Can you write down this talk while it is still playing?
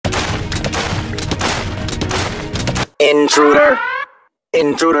Intruder!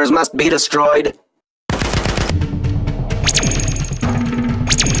 Intruders must be destroyed.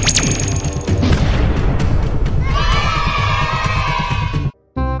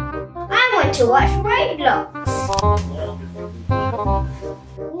 I want to watch Roblox.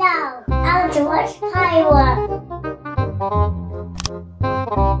 No, I want to watch fireworks.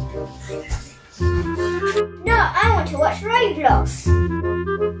 No, I want to watch Roblox.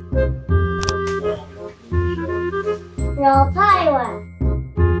 No fireworks.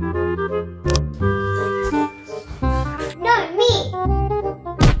 No, me.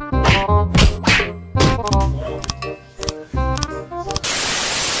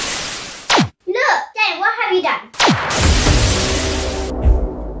 Look, Dad, what have you done?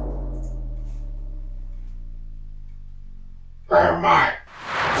 Where am I?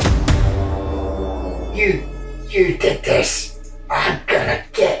 You did this. I'm gonna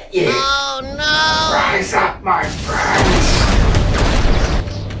get you. Oh no! Rise up, my friends.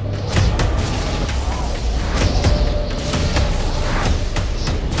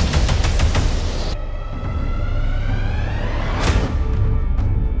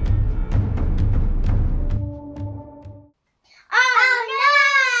 Oh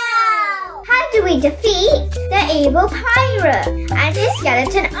no! How do we defeat the evil pirate and his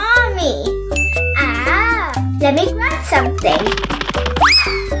skeleton army? Let me grab something.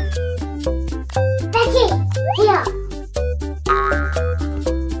 Becky, here.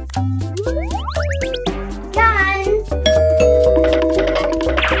 Done.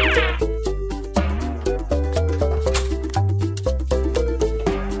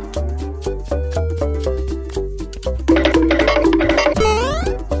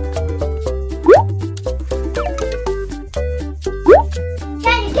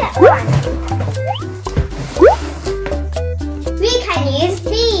 Can you get one? Use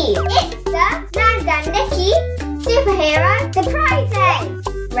these. It's the Vlad and Niki superhero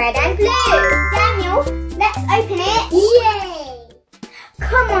surprises. Red and blue. Daniel, let's open it. Yay!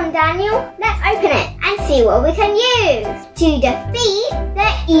 Come on, Daniel, let's open it and see what we can use to defeat the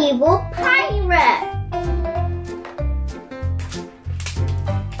evil pirate.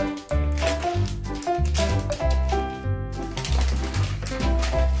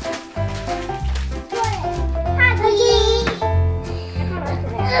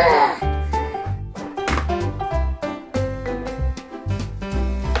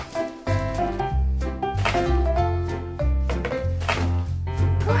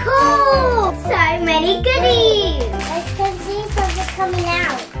 Cool! So many goodies! I can see something coming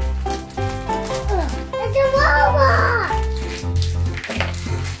out. It's a robot!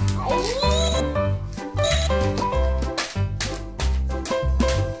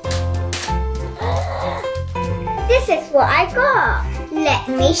 This is what I got. Let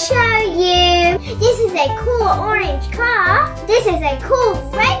me show you. This is a cool orange car. This is a cool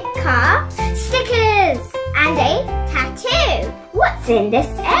red car. Stickers and a tattoo. What's in this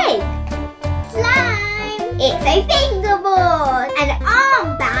egg? Slime. It's a fingerboard. An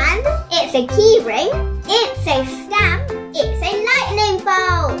armband. It's a key ring. It's a stamp. It's a lightning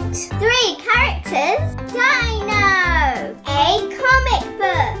bolt. 3 characters. Dino. A comic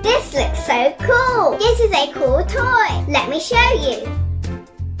book. This looks so cool. This is a cool toy. Let me show you.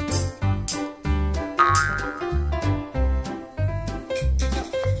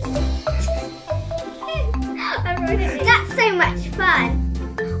 That's so much fun.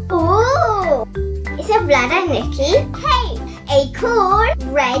 Ooh, it's a Vlad and Niki. Hey, a cool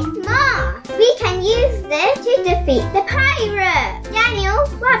red mask. We can use this to defeat the pirate. Daniel,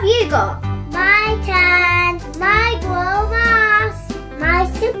 what have you got? My turn. My blue mask. My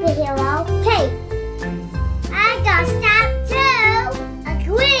superhero cape. I got stamp too. A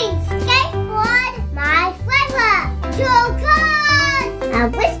green skateboard. My flipper. 2 cars. A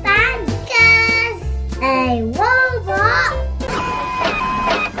wristband. A robot.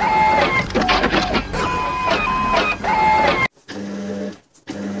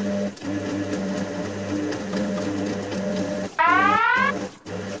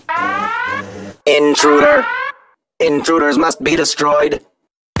 Intruder! Intruders must be destroyed.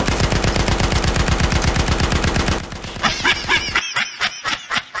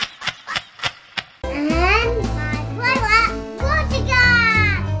 And my flipper water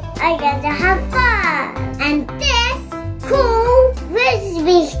gun. I get to have fun. And this cool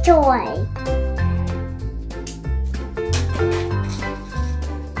frisbee toy.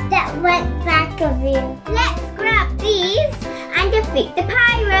 That went back of you. Let's grab these and defeat the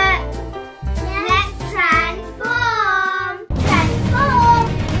pirate. Let's transform. Transform.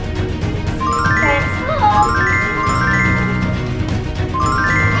 Transform.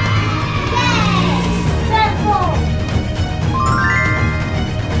 Yay! Transform.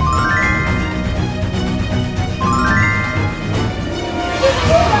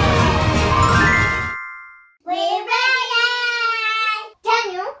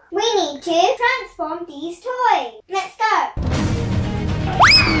 to transform these toys. Let's go.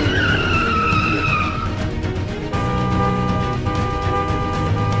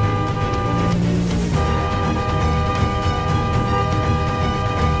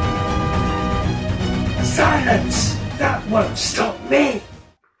 Silence! That won't stop me!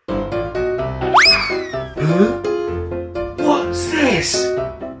 Huh? What's this?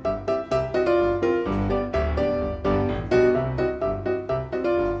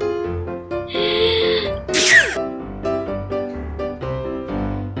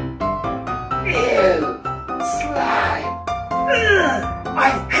 Ew! Slime! Ugh,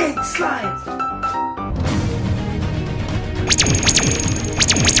 I hate slime!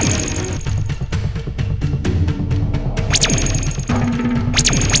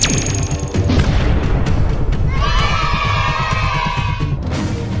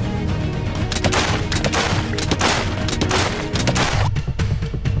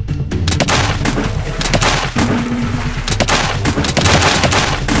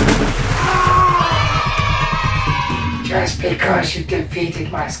 Just because you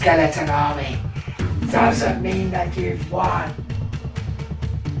defeated my skeleton army doesn't mean that you've won.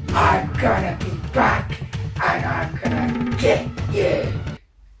 I'm gonna be back and I'm gonna get you.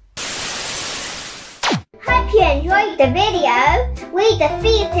 Hope you enjoyed the video. We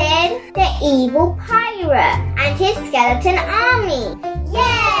defeated the evil pirate and his skeleton army.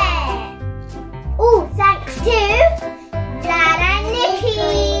 Yeah! All thanks to Vlad and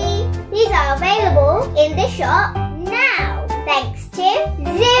Niki. These are available in the shop now. Thanks to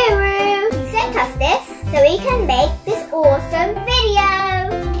Zuru. He sent us this so we can make this awesome video.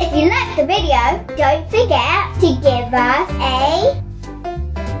 If you liked the video, don't forget to give us a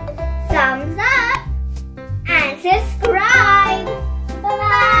thumbs up and subscribe.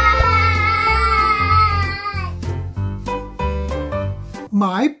 Bye!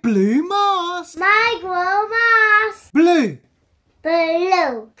 My blue mask. My blue mask. Blue.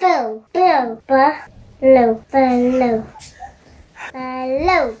 Blue, blue, blue, blue, blue, blue, blue,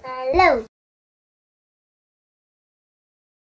 blue.